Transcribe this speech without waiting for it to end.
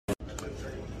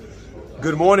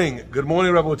Good morning,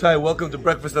 Rabotai. Welcome to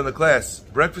Breakfast on the Class.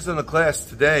 Breakfast on the Class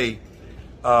today,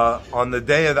 on the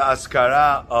day of the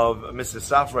Askara of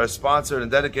Mrs. Safra, is sponsored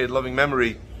and dedicated loving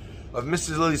memory of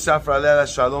Mrs. Lily Safra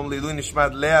Aleh Shalom Lilu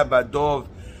Nishmat Leah Badov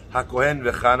HaKohen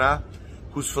Vechana,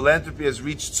 whose philanthropy has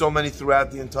reached so many throughout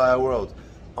the entire world.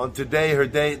 On today,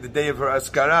 the day of her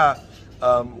Askara,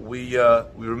 we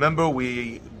remember,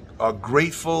 we are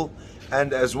grateful,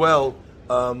 and as well,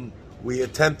 we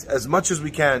attempt as much as we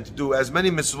can to do as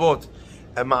many mitzvot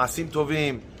and ma'asim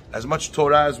tovim, as much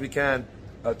Torah as we can,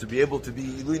 to be able to be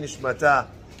Ilui Nishmata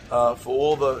for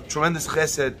all the tremendous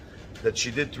chesed that she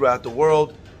did throughout the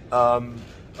world,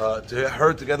 to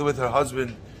her together with her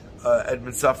husband,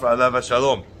 Edmund Safra Alav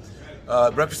Shalom.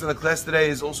 Breakfast in the Class today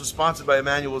is also sponsored by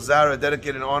Emmanuel Zara,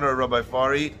 dedicated in honor of Rabbi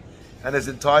Fari and his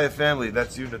entire family.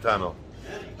 That's you, Nathaniel,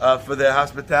 for their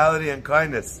hospitality and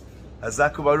kindness.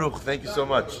 Hazaku Baruch, thank you so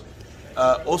much.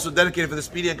 Also dedicated for the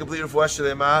speedy and complete refuah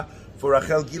shlema for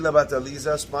Rachel Gila Bat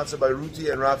Aliza, sponsored by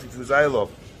Ruti and Rafi Fuzailov.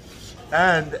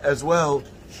 And as well,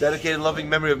 dedicated loving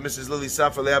memory of Mrs. Lily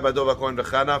Safra Leah Badova Kohen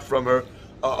Vechana from her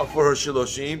for her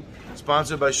Shiloshim,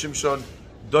 sponsored by Shimshon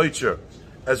Deutscher.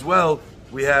 As well,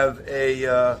 we have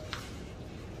a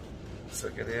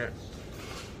second here.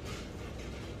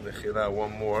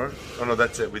 One more. Oh no,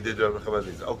 that's it. We did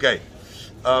okay.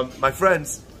 My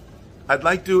friends, I'd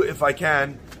like to, if I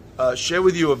can, share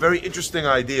with you a very interesting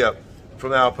idea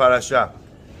from our parasha.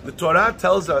 The Torah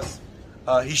tells us,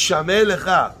 Hishameh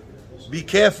lecha, be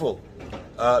careful,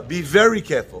 be very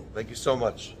careful. Thank you so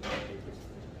much.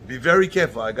 Be very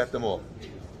careful. I got them all.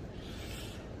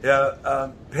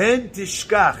 Pen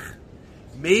tishkach,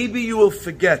 maybe you will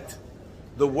forget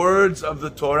the words of the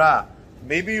Torah.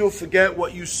 Maybe you'll forget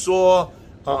what you saw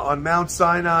on Mount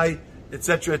Sinai,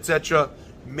 etc., etc.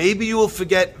 Maybe you will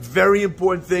forget very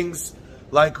important things,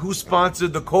 like who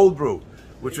sponsored the cold brew,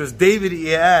 which was David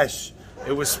Iash.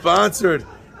 It was sponsored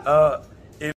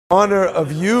in honor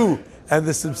of you and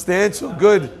the substantial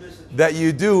good that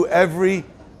you do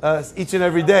each and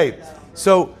every day.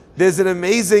 So there's an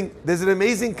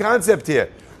amazing concept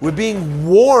here. We're being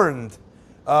warned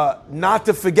not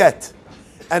to forget,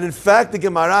 and in fact, the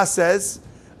Gemara says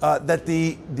that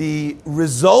the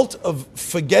result of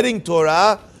forgetting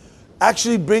Torah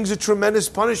actually brings a tremendous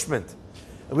punishment.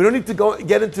 And we don't need to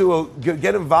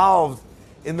get involved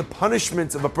in the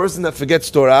punishments of a person that forgets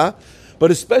Torah, but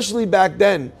especially back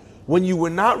then, when you were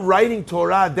not writing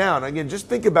Torah down. Again, just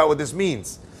think about what this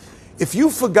means. If you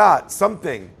forgot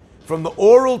something from the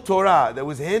oral Torah that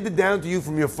was handed down to you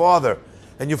from your father,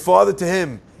 and your father to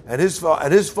him, and his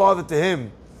father to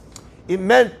him, it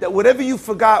meant that whatever you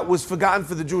forgot was forgotten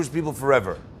for the Jewish people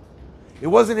forever. It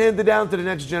wasn't handed down to the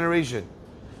next generation.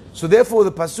 So therefore,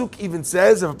 the pasuk even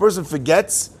says, if a person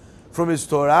forgets from his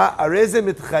Torah, areze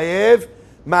mitchayev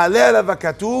ma'aleh alav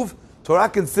hakatuv, Torah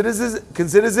considers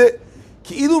it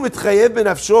ki'ilu mitchayev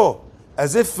benafsho,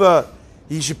 as if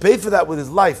he should pay for that with his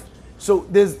life. So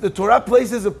the Torah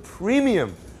places a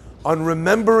premium on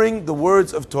remembering the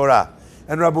words of Torah.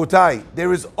 And Rabotai,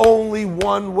 there is only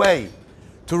one way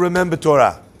to remember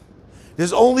Torah.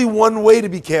 There's only one way to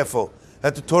be careful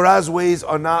that the Torah's ways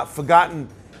are not forgotten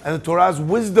and the Torah's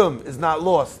wisdom is not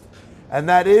lost. And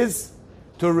that is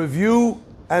to review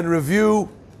and review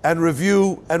and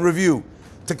review and review.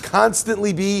 To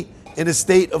constantly be in a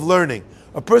state of learning.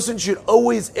 A person should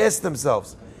always ask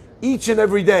themselves, each and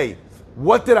every day,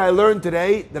 what did I learn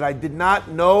today that I did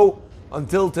not know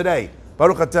until today?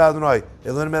 Baruch atah Adonai,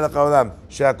 Eloheinu melech haolam,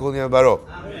 she'akol nהיה baro.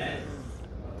 Amen.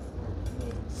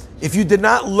 If you did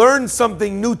not learn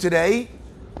something new today,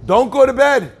 don't go to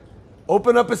bed.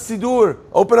 Open up a Sidur,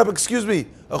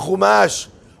 a Chumash,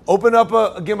 open up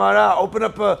a Gemara, open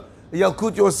up a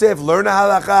Yalkut Yosef, learn a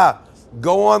Halakha,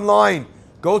 go online,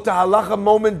 go to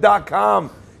halachamoment.com.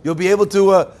 You'll be able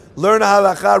to learn a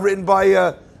Halakha written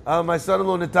by my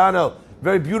son-in-law Nathaniel,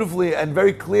 very beautifully and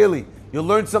very clearly. You'll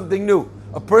learn something new.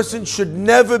 A person should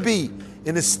never be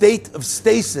in a state of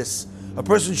stasis. A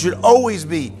person should always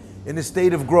be in a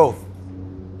state of growth.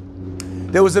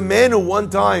 There was a man who one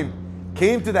time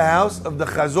came to the house of the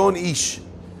Chazon Ish.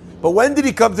 But when did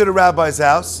he come to the rabbi's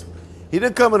house? He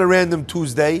didn't come on a random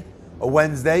Tuesday or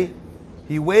Wednesday.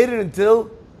 He waited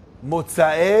until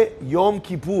Motza'eh Yom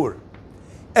Kippur.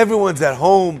 Everyone's at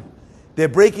home. They're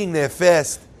breaking their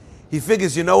fast. He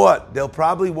figures, you know what? There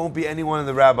probably won't be anyone in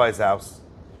the rabbi's house.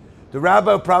 The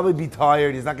rabbi will probably be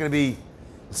tired. He's not going to be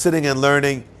sitting and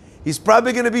learning. He's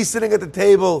probably going to be sitting at the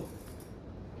table.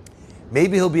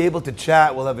 Maybe he'll be able to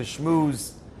chat. We'll have a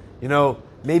schmooze. You know,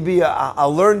 maybe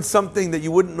I'll learn something that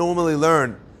you wouldn't normally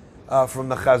learn from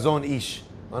the Chazon Ish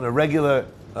on a regular,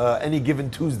 any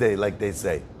given Tuesday, like they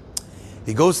say.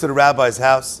 He goes to the rabbi's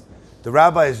house. The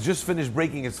rabbi has just finished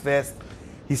breaking his fast.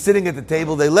 He's sitting at the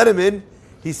table. They let him in.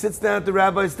 He sits down at the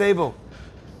rabbi's table.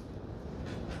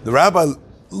 The rabbi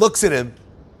looks at him,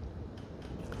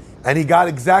 and he got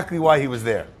exactly why he was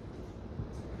there.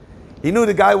 He knew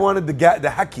the guy wanted the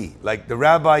haki, like the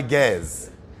rabbi gaz.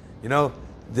 You know,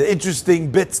 the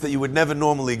interesting bits that you would never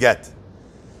normally get.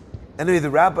 Anyway,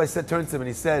 the rabbi turned to him and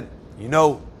he said, you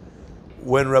know,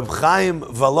 when Reb Chaim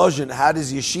Volozhin had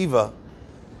his yeshiva,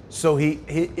 so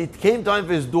it came time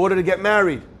for his daughter to get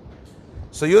married.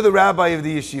 So you're the rabbi of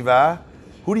the yeshiva.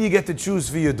 Who do you get to choose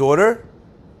for your daughter?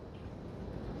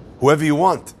 Whoever you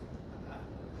want.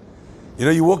 You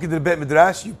know, you walk into the Bet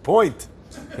Midrash, you point.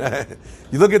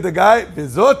 You look at the guy,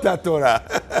 Vizot Torah.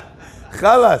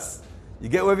 Chalas. You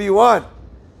get whatever you want.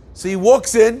 So he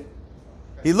walks in,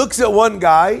 he looks at one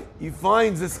guy, he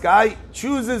finds this guy,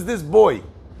 chooses this boy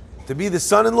to be the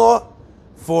son-in-law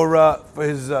for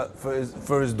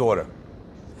his daughter.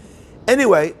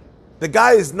 Anyway, the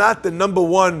guy is not the number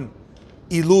one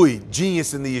Ilui,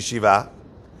 genius in the yeshiva.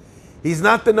 He's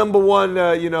not the number one,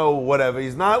 whatever.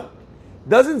 He's not,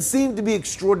 doesn't seem to be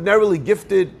extraordinarily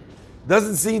gifted,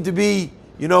 doesn't seem to be,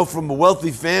 from a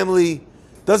wealthy family,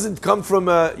 doesn't come from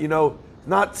a,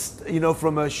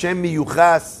 from a Shem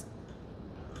Miyuchas,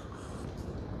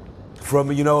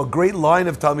 from, a great line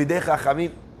of Talmidei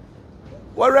Chachamim.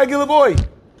 What a regular boy.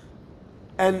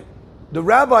 And the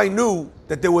rabbi knew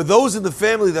that there were those in the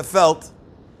family that felt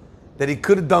that he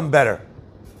could have done better.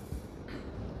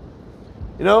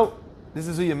 This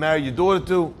is who you marry your daughter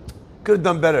to. Could have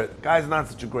done better. The guy's not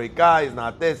such a great guy. He's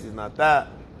not this, he's not that.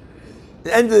 At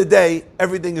the end of the day,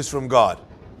 everything is from God.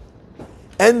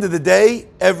 End of the day,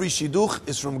 every shidduch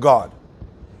is from God.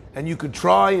 And you could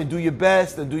try and do your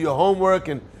best and do your homework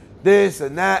and this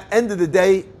and that. End of the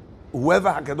day, whoever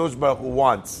HaKadosh Baruch Hu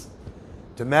wants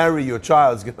to marry your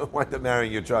child is going to wind up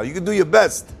marrying your child. You can do your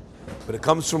best, but it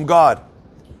comes from God.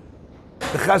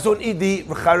 The Chazon Idi,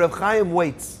 Reb Chaim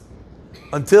waits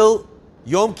until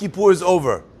Yom Kippur is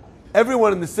over.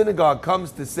 Everyone in the synagogue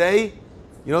comes to say,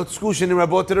 Tzkushin and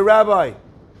Rabot to the rabbi,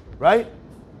 right?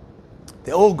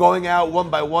 They're all going out one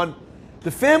by one.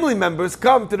 The family members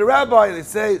come to the rabbi and they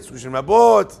say, Tzkushin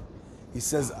Rabot. He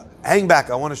says, hang back,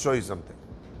 I want to show you something.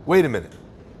 Wait a minute.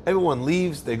 Everyone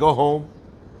leaves, they go home.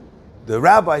 The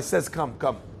rabbi says, come.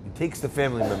 He takes the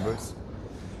family members.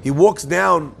 He walks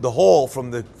down the hall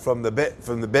from the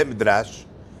Bet Midrash,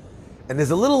 and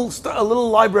there's a little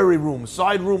library room,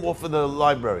 side room off of the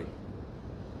library.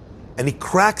 And he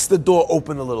cracks the door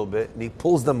open a little bit, and he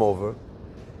pulls them over,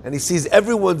 and he sees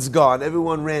everyone's gone,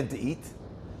 everyone ran to eat,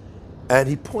 and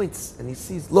he points, and he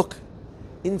sees, look,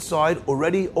 inside,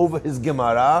 already over his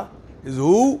Gemara, is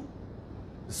who?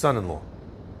 The son-in-law.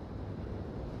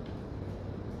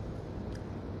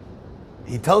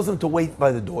 He tells him to wait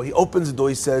by the door. He opens the door,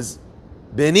 he says,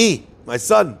 Beni, my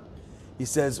son. He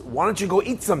says, why don't you go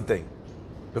eat something?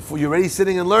 Before you're already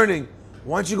sitting and learning,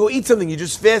 why don't you go eat something? You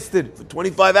just fasted for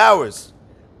 25 hours.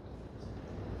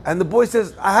 And the boy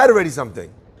says, I had already something.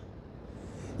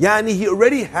 Yani, he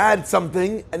already had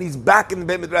something, and he's back in the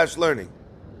Beit Midrash learning.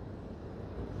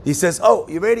 He says, oh,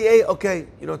 you already ate? Okay.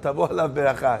 Tavo alav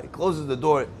beracha. He closes the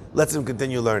door, lets him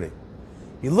continue learning.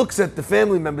 He looks at the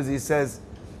family members, he says,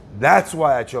 that's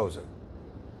why I chose him.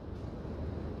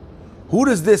 Who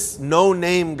does this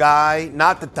no-name guy,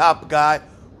 not the top guy,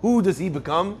 who does he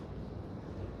become?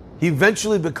 He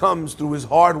eventually becomes, through his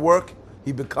hard work,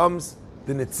 he becomes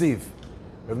the Netziv,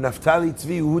 Rav Naftali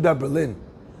Tzvi Yehuda Berlin,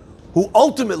 who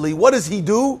ultimately, what does he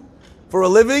do for a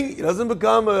living? He doesn't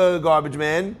become a garbage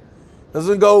man,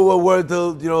 doesn't go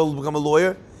become a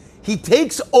lawyer. He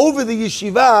takes over the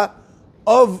yeshiva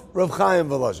of Rav Chaim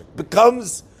Volozhin,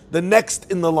 becomes the next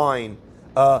in the line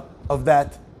of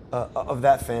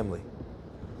that family.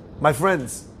 My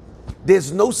friends,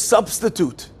 there's no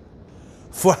substitute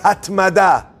for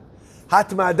hatmada.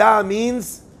 Hatmada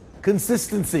means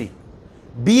consistency,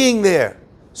 being there,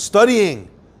 studying,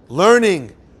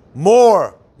 learning,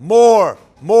 more.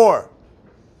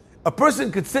 A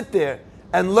person could sit there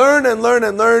and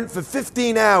learn for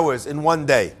 15 hours in one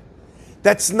day.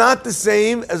 That's not the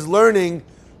same as learning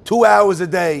 2 hours a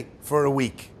day for a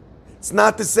week. It's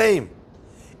not the same.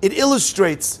 It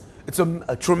illustrates, it's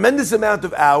a tremendous amount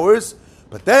of hours,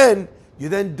 but then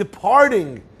you're then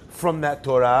departing from that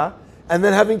Torah and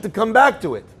then having to come back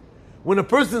to it. When a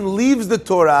person leaves the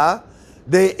Torah,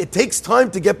 it takes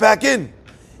time to get back in.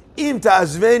 Im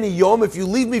ta'azveni yom, if you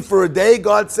leave me for a day,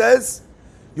 God says,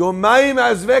 yomayim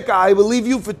azveka, I will leave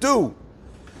you for 2.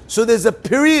 So there's a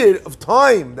period of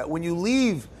time that when you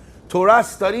leave Torah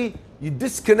study, you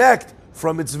disconnect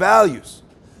from its values.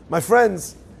 My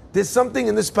friends, There's something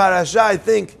in this parasha, I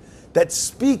think, that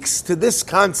speaks to this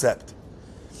concept.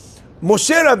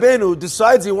 Moshe Rabbeinu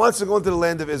decides he wants to go into the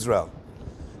land of Israel.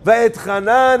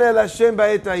 Vaetchanan el Hashem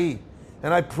ba'et.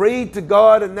 And I prayed to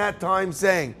God in that time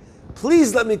saying,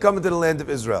 please let me come into the land of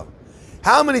Israel.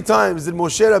 How many times did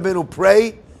Moshe Rabbeinu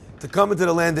pray to come into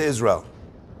the land of Israel?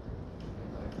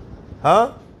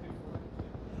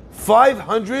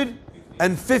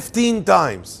 515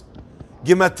 times.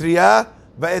 Gematria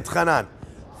Vaetchanan.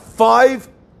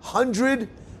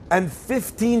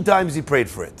 515 times he prayed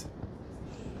for it.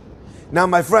 Now,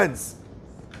 my friends,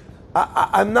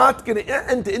 I'm not going to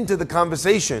enter into the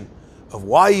conversation of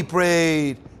why he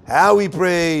prayed, how he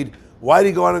prayed, why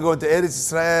did he want to go into Eretz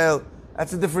Israel.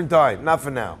 That's a different time, not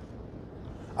for now.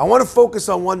 I want to focus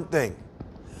on one thing.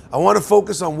 I want to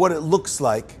focus on what it looks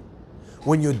like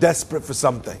when you're desperate for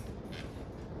something.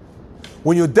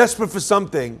 When you're desperate for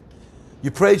something,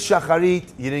 you prayed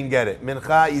Shacharit, you didn't get it.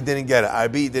 Mincha, you didn't get it.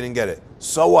 Arbi, you didn't get it.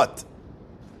 So what?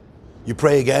 You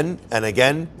pray again and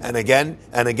again and again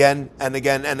and again and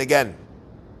again and again.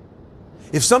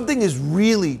 If something is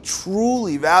really,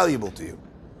 truly valuable to you,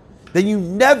 then you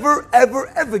never, ever,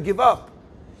 ever give up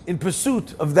in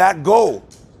pursuit of that goal.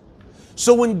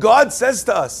 So when God says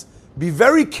to us, be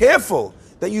very careful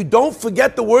that you don't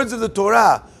forget the words of the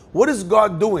Torah, what is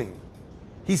God doing?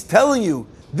 He's telling you,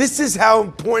 this is how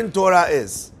important Torah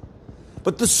is.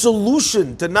 But the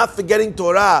solution to not forgetting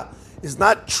Torah is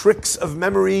not tricks of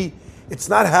memory. It's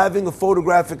not having a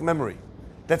photographic memory.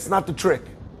 That's not the trick.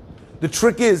 The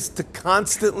trick is to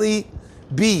constantly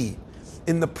be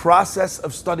in the process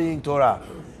of studying Torah.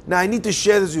 Now, I need to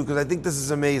share this with you because I think this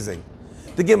is amazing.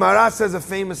 The Gemara says a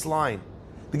famous line.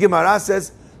 The Gemara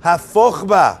says,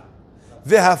 Hafochba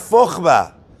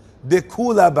v'hafochba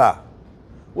dekulaba.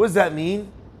 What does that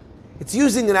mean? It's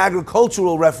using an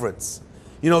agricultural reference.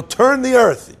 You know, turn the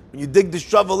earth. When you dig the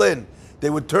shovel in, they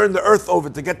would turn the earth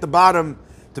over to get the bottom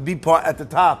to be part at the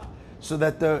top, so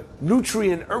that the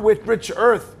nutrient-rich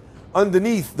earth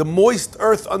underneath, the moist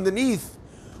earth underneath,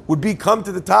 would come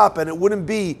to the top, and it wouldn't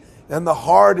be in the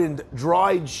hardened,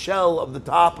 dried shell of the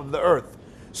top of the earth.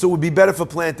 So it would be better for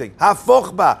planting.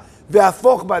 Hafochba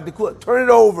ve'hafochba dekula. Turn it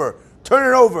over,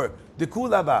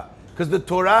 dekulaba, because the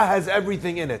Torah has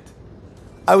everything in it.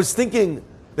 I was thinking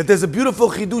that there's a beautiful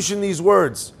chidush in these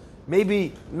words.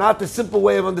 Maybe not the simple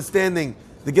way of understanding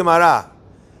the Gemara.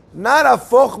 Not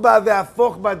hafochba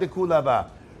ve'hafochba dekulaba.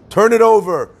 Turn it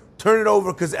over,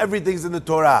 because everything's in the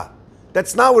Torah.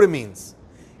 That's not what it means.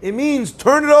 It means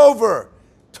turn it over,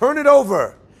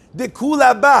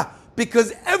 dekulaba,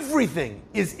 because everything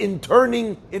is in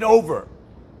turning it over.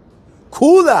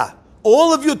 Kula,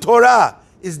 all of your Torah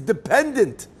is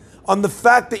dependent on the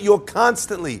fact that you're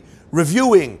constantly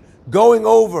reviewing, going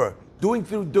over,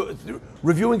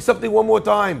 reviewing something one more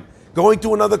time, going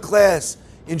to another class,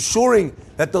 ensuring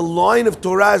that the line of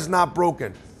Torah is not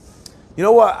broken. You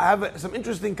know what? I have some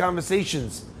interesting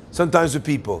conversations sometimes with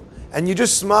people, and you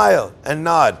just smile and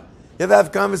nod. You ever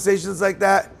have conversations like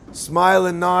that? Smile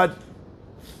and nod,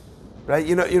 right?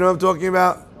 You know what I'm talking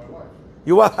about.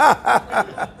 You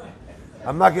are.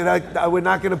 We're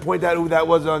not gonna point out who that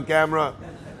was on camera,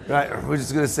 right? We're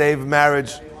just gonna save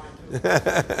marriage.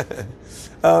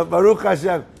 Baruch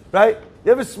Hashem, right?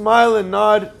 You ever smile and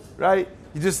nod, right?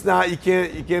 You just not. You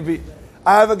can't be.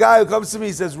 I have a guy who comes to me.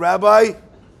 He says, "Rabbi,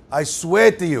 I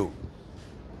swear to you,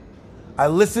 I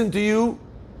listen to you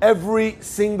every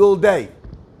single day."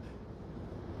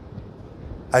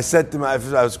 I said to him, I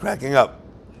was cracking up.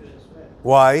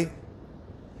 Why?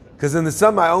 Because in the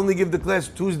summer I only give the class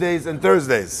Tuesdays and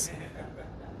Thursdays.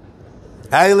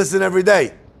 I listen every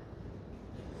day.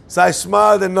 So I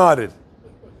smiled and nodded.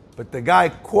 But the guy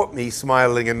caught me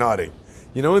smiling and nodding.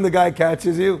 You know when the guy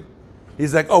catches you?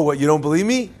 He's like, "Oh, what, you don't believe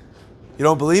me? You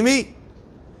don't believe me?"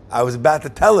 I was about to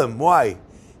tell him why.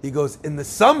 He goes, "In the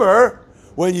summer,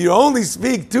 when you only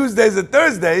speak Tuesdays and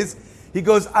Thursdays," he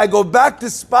goes, "I go back to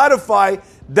Spotify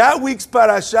that week's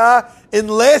parasha in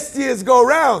last year's go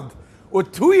round, or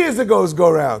 2 years ago's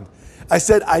go round." I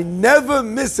said, "I never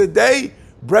miss a day,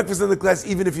 breakfast in the class,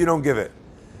 even if you don't give it."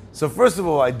 So first of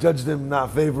all, I judged him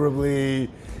not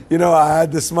favorably. You know, I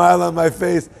had the smile on my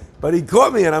face, but he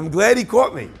caught me, and I'm glad he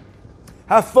caught me.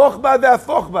 Hafochba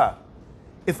ve'hafochba.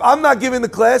 If I'm not giving the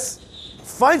class,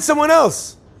 find someone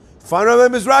else. Find Rabbi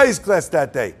Mizrahi's class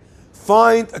that day.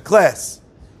 Find a class.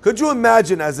 Could you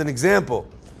imagine, as an example,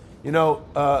 you know,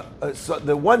 so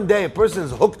the one day a person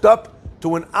is hooked up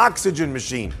to an oxygen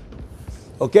machine,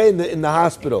 okay, in the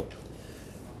hospital.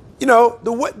 You know,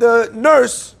 the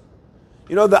nurse,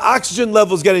 you know, the oxygen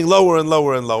level is getting lower and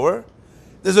lower and lower.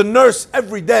 There's a nurse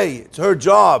every day. It's her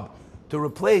job to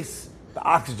replace the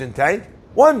oxygen tank.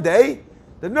 One day,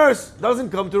 the nurse doesn't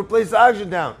come to replace the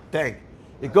oxygen tank.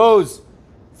 It goes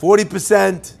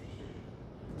 40%,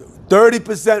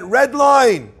 30%, red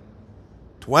line,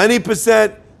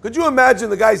 20%. Could you imagine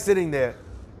the guy sitting there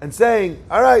and saying,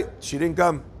 all right, she didn't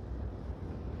come.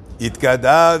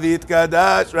 Itkada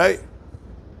v'itkadash, right?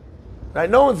 Right?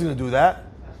 No one's going to do that.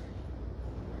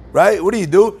 Right? What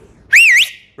do?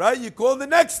 Right? You call the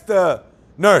next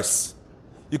nurse.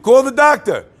 You call the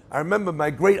doctor. I remember my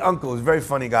great uncle was a very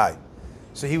funny guy.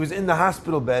 So he was in the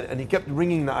hospital bed and he kept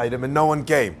ringing the item and no one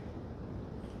came.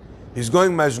 He's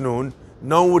going Majnoon.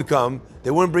 No one would come.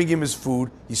 They wouldn't bring him his food.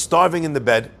 He's starving in the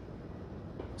bed.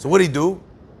 So what did he do?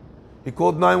 He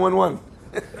called 911.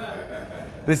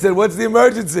 They said, what's the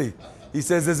emergency? He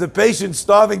says, there's a patient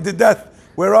starving to death.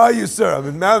 Where are you, sir? I'm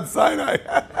in Mount Sinai.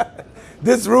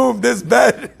 This room, this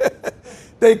bed.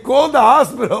 They called the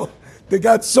hospital. They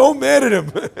got so mad at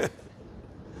him.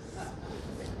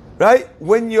 Right?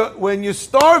 When you're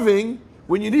starving,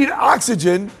 when you need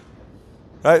oxygen,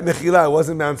 right? Mechila, it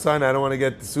wasn't Mount Sinai. I don't want to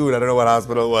get sued. I don't know what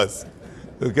hospital it was.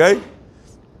 Okay?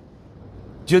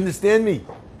 Do you understand me?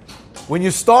 When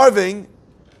you're starving,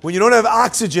 when you don't have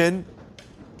oxygen,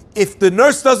 if the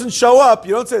nurse doesn't show up,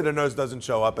 you don't say the nurse doesn't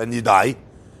show up and you die.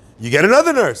 You get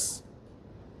another nurse.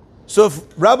 So if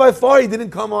Rabbi Fari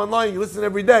didn't come online, you listen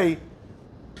every day,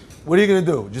 what are you going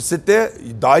to do? Just sit there?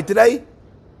 You die today?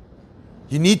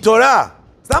 You need Torah.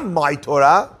 It's not my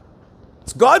Torah.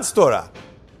 It's God's Torah.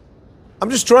 I'm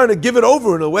just trying to give it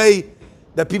over in a way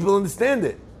that people understand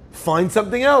it. Find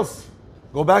something else.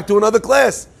 Go back to another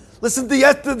class. Listen to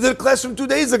the class from 2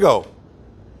 days ago.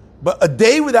 But a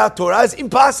day without Torah is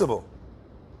impossible.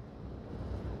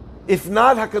 If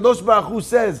not, HaKadosh Baruch Hu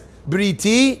says,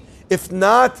 Briti, if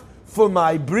not for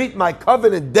my Brit, my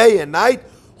covenant day and night,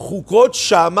 Chukot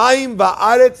Shamayim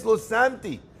Va'aretz Lo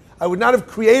Samti. I would not have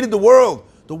created the world.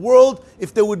 The world,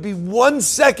 if there would be 1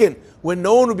 second when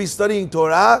no one would be studying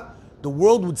Torah, the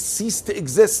world would cease to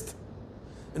exist.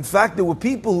 In fact, there were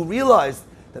people who realized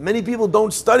that many people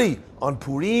don't study on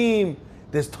Purim.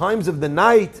 There's times of the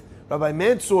night. Rabbi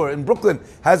Mansour in Brooklyn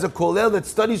has a kollel that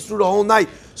studies through the whole night.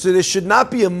 So there should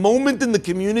not be a moment in the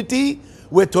community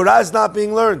where Torah is not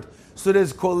being learned. So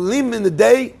there's kollim in the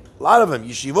day, a lot of them,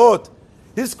 yeshivot.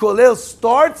 His kollel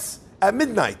starts at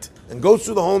midnight and goes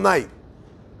through the whole night.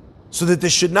 So that there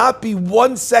should not be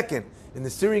 1 second in the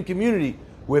Syrian community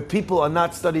where people are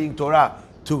not studying Torah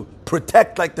to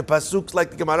protect, like the Pasuk,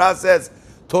 like the Gemara says,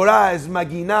 Torah is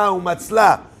magina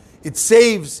umatzla. It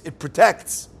saves, it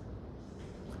protects.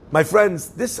 My friends,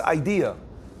 this idea,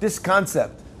 this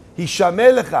concept,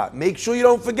 Hishameh lecha, make sure you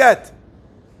don't forget.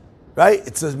 Right?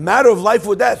 It's a matter of life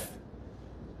or death.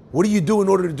 What do you do in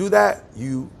order to do that?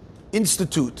 You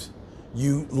institute,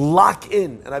 you lock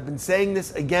in, and I've been saying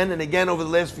this again and again over the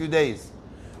last few days.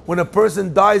 When a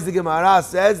person dies, the Gemara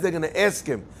says they're going to ask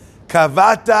him,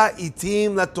 Kavata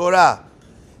itim la Torah.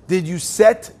 Did you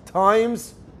set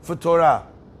times for Torah?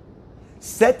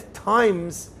 Set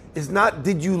times is not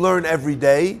did you learn every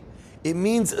day. It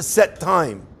means a set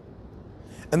time.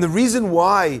 And the reason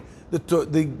why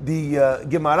the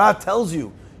Gemara tells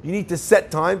you need to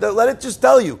set time, let it just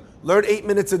tell you, learn 8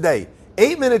 minutes a day.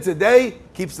 8 minutes a day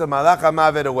keeps the malach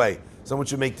hamavet away. Someone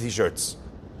should make t-shirts.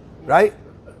 Right?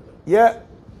 Yeah.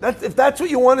 If that's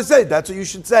what you want to say, that's what you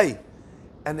should say.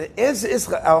 And the answer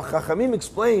is, our Chachamim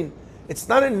explain, it's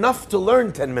not enough to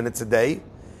learn 10 minutes a day.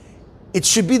 It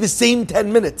should be the same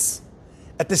 10 minutes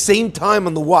at the same time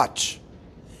on the watch.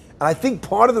 And I think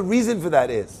part of the reason for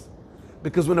that is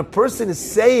because when a person is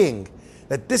saying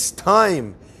that this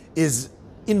time is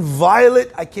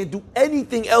inviolate, I can't do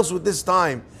anything else with this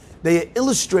time, they are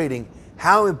illustrating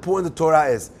how important the Torah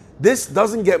is. This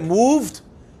doesn't get moved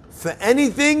for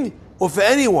anything or for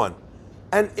anyone.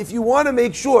 And if you want to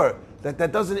make sure that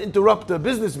that doesn't interrupt a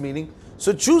business meeting,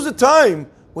 so choose a time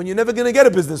when you're never going to get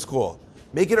a business call.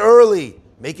 Make it early,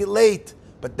 make it late,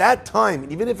 but that time,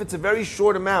 even if it's a very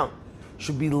short amount,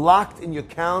 should be locked in your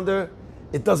calendar.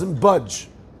 It doesn't budge.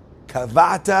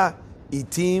 Kavata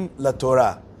itim la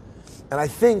Torah. And I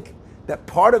think that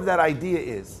part of that idea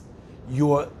is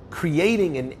you're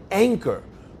creating an anchor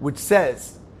which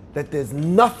says that there's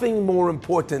nothing more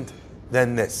important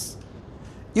than this.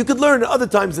 You could learn at other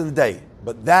times in the day,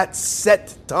 but that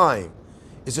set time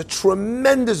is a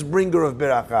tremendous bringer of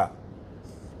beracha.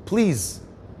 Please,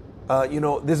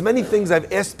 there's many things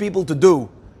I've asked people to do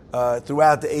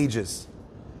throughout the ages.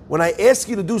 When I ask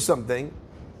you to do something,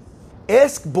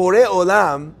 ask Borei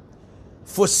Olam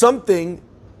for something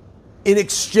in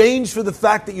exchange for the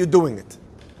fact that you're doing it.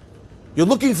 You're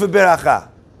looking for beracha.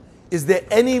 Is there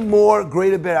any more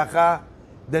greater beracha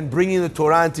than bringing the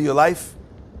Torah into your life?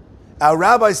 Our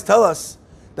rabbis tell us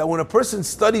that when a person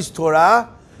studies Torah,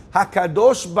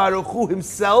 HaKadosh Baruch Hu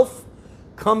himself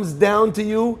comes down to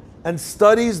you and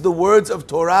studies the words of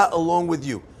Torah along with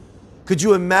you. Could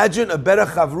you imagine a better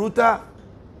chavruta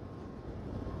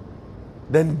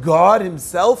than God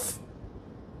himself?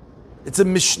 It's a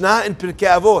Mishnah in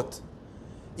Pirkei Avot.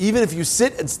 Even if you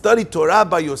sit and study Torah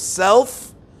by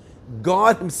yourself,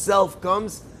 God himself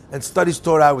comes and studies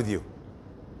Torah with you.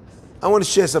 I want to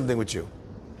share something with you.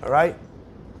 All right?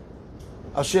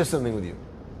 I'll share something with you.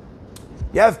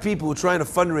 You have people who are trying to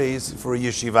fundraise for a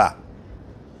yeshiva.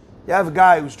 You have a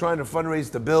guy who's trying to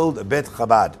fundraise to build a Bet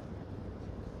Chabad.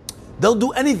 They'll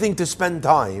do anything to spend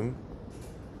time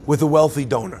with a wealthy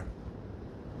donor.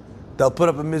 They'll put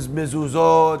up a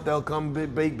mezuzot, they'll come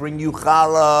bring you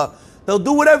challah, they'll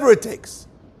do whatever it takes.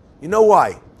 You know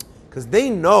why? Because they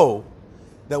know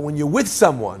that when you're with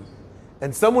someone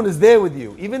and someone is there with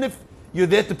you, even if you're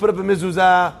there to put up a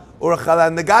mezuzah or a challah,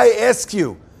 and the guy asks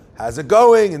you, how's it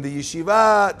going in the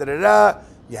yeshiva,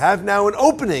 you have now an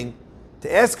opening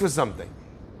to ask for something.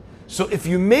 So if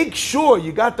you make sure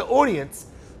you got the audience,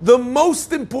 the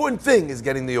most important thing is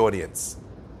getting the audience.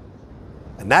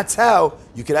 And that's how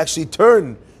you can actually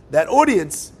turn that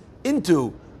audience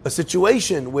into a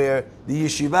situation where the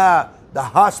yeshiva, the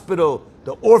hospital,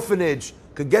 the orphanage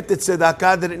could get the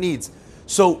tzedakah that it needs.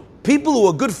 So people who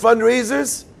are good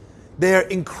fundraisers, they're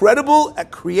incredible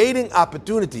at creating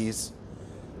opportunities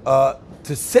to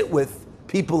sit with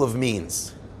people of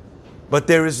means. But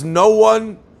there is no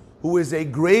one who is a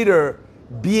greater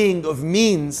being of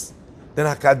means than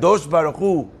HaKadosh Baruch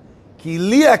Hu. Ki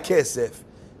li ha'kesef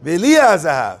ve'li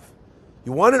ha'zahav.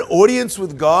 You want an audience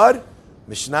with God?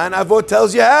 Mishnah and Avot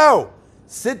tells you how.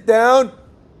 Sit down,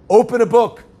 open a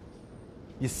book.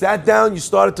 You sat down, you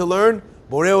started to learn,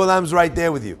 Borei Olam's right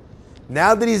there with you.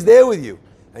 Now that he's there with you,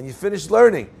 and you finished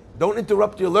learning, don't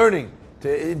interrupt your learning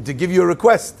to give you a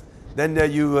request.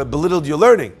 Then you belittled your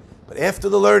learning. But after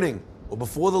the learning, or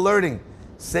before the learning,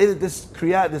 say that this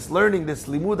kriyat, this learning, this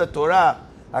limud Torah,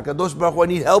 HaKadosh Baruch Hu, I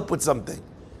need help with something.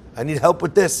 I need help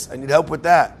with this. I need help with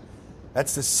that.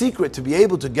 That's the secret to be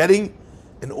able to getting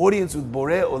an audience with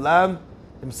Borei Olam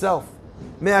himself.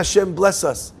 May Hashem bless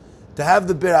us to have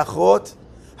the berachot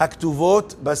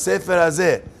haktuvot b'sefer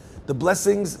hazeh, the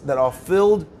blessings that are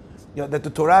filled, that the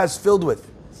Torah is filled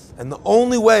with. And the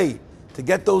only way to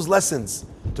get those lessons,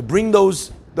 to bring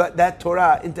that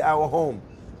Torah into our home,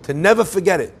 to never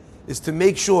forget it, is to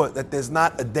make sure that there's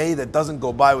not a day that doesn't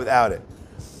go by without it.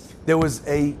 There was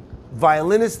a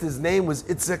violinist, his name was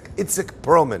Itzik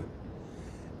Perlman.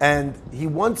 And he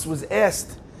once was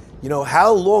asked,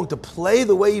 how long to play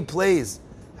the way he plays,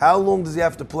 how long does he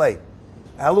have to play?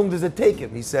 How long does it take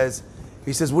him? He says,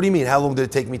 what do you mean, how long did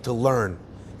it take me to learn?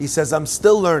 He says, I'm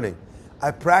still learning.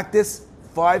 I practice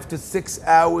 5 to 6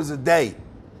 hours a day.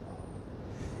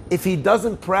 If he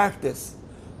doesn't practice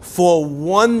for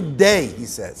one day, he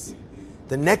says,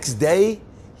 the next day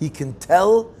he can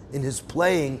tell in his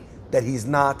playing that he's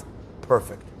not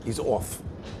perfect. He's off.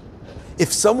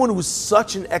 If someone who's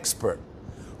such an expert,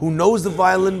 who knows the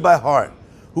violin by heart,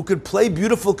 who could play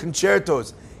beautiful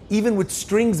concertos, even with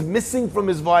strings missing from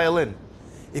his violin,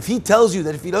 if he tells you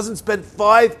that if he doesn't spend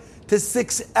 5 to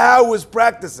 6 hours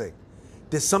practicing,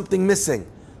 there's something missing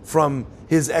from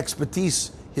his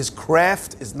expertise, his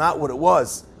craft is not what it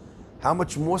was. How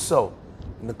much more so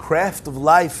in the craft of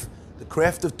life, the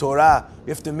craft of Torah, we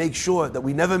have to make sure that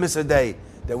we never miss a day,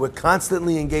 that we're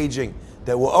constantly engaging,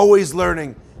 that we're always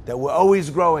learning, that we're always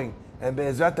growing. And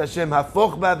be'ezrat Hashem,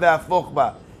 hafoch ba ve'hafoch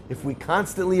ba. If we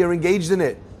constantly are engaged in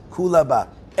it, kula ba,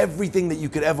 everything that you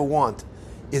could ever want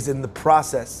is in the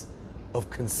process of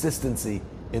consistency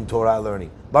in Torah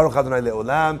learning. Baruch Adonai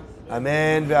le'olam.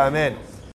 Amen ve'amen.